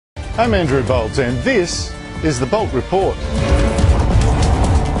I'm Andrew Bolt, and this is the Bolt Report.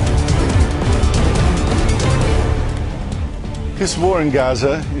 This war in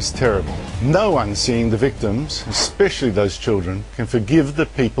Gaza is terrible. No one seeing the victims, especially those children, can forgive the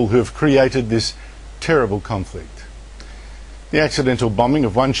people who have created this terrible conflict. The accidental bombing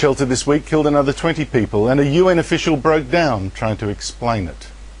of one shelter this week killed another 20 people, and a UN official broke down trying to explain it.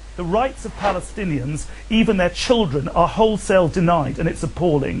 The rights of Palestinians, even their children, are wholesale denied, and it's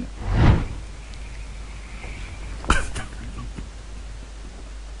appalling.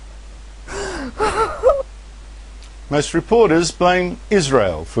 Most reporters blame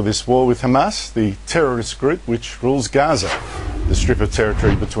Israel for this war with Hamas, the terrorist group which rules Gaza, the strip of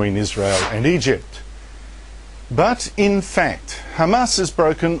territory between Israel and Egypt. But in fact, Hamas has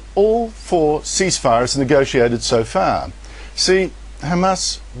broken all 4 ceasefires negotiated so far. See,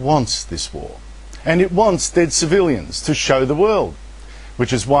 Hamas wants this war, and it wants dead civilians to show the world,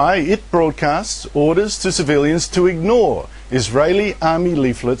 which is why it broadcasts orders to civilians to ignore Israeli army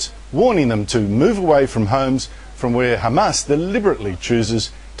leaflets warning them to move away from homes from where Hamas deliberately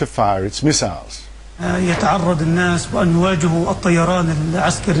chooses to fire its missiles. يتعرض الناس بأن يواجهوا الطيران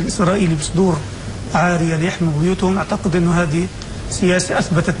العسكري الإسرائيلي بصدور عارية ليحموا بيوتهم. أعتقد أن هذه سياسة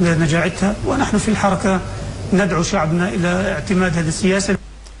أثبتت نجاعتها، ونحن في الحركة ندعو شعبنا إلى اعتماد هذه السياسة.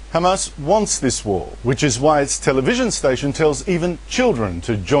 Hamas wants this war, which is why its television station tells even children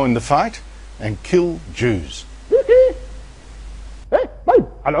to join the fight and kill Jews. طيب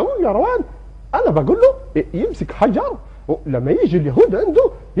على العموم يا روان أنا بقول له يمسك حجر ولما يجي اليهود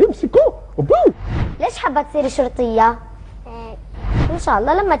عنده يمسكوه وبوم. ليش حابة تصيري شرطية؟ إن شاء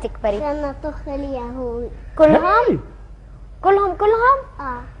الله لما تكبري. لما تخ اليهود. كلهم؟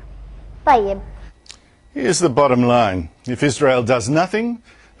 كلهم؟ طيب. Here's the bottom line. If Israel does nothing,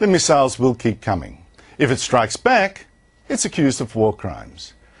 the missiles will keep coming. If it strikes back, it's accused of war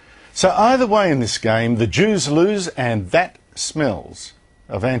crimes. So either way in this game, the Jews lose, and that smells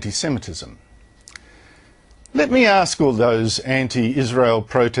of anti-Semitism. Let me ask all those anti-Israel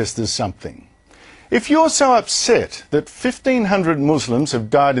protesters something. If you're so upset that 1,500 Muslims have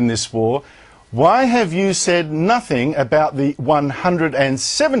died in this war, why have you said nothing about the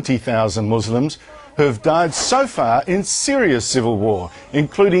 170,000 Muslims who have died so far in Syria's civil war,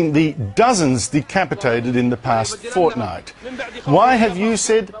 including the dozens decapitated in the past fortnight? Why have you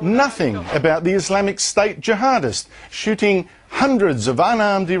said nothing about the Islamic State jihadists shooting hundreds of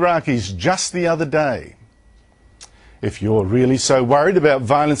unarmed Iraqis just the other day? If you're really so worried about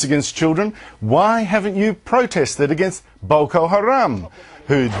violence against children, why haven't you protested against Boko Haram,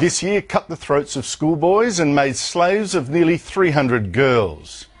 who this year cut the throats of schoolboys and made slaves of nearly 300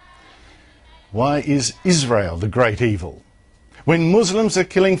 girls? Why is Israel the great evil, when Muslims are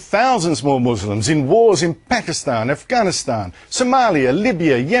killing thousands more Muslims in wars in Pakistan, Afghanistan, Somalia,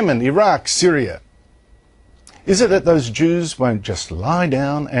 Libya, Yemen, Iraq, Syria? Is it that those Jews won't just lie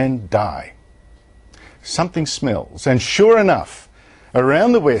down and die? Something smells, and sure enough,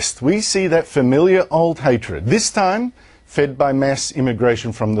 around the West we see that familiar old hatred, this time fed by mass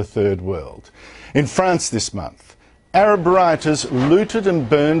immigration from the Third World. In France this month, Arab rioters looted and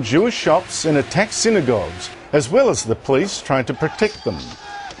burned Jewish shops and attacked synagogues, as well as the police trying to protect them.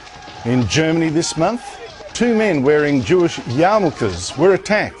 In Germany this month, 2 men wearing Jewish yarmulkes were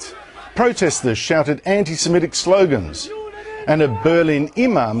attacked. Protesters shouted anti-Semitic slogans, and a Berlin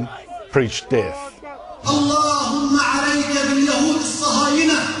imam preached death. اللهم عليك باليهود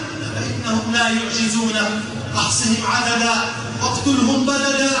الصهاينة فإنهم لا يعجزونك أحصهم عددا واقتلهم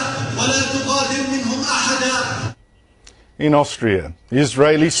بددا ولا تغادر منهم أحدا. In Austria,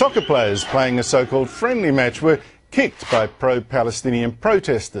 Israeli soccer players playing a so-called friendly match were kicked by pro-Palestinian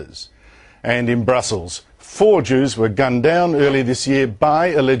protesters. And in Brussels, 4 Jews were gunned down earlier this year by,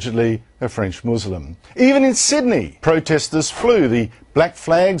 allegedly, a French Muslim. Even in Sydney, protesters flew the black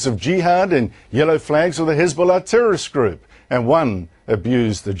flags of jihad and yellow flags of the Hezbollah terrorist group, and one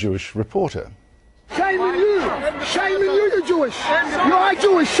abused the Jewish reporter. Shame on you! Shame on you, you're Jewish! You are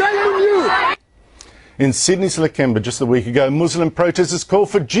Jewish! Shame on you! In Sydney's Lakemba just a week ago, Muslim protesters called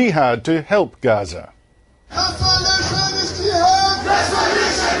for jihad to help Gaza.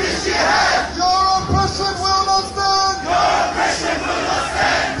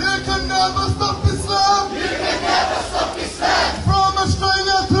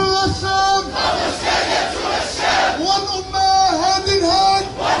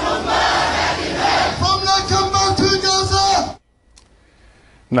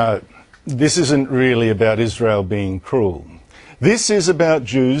 No, this isn't really about Israel being cruel. This is about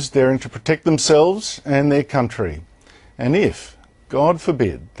Jews daring to protect themselves and their country. And if, God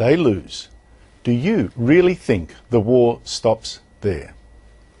forbid, they lose, do you really think the war stops there?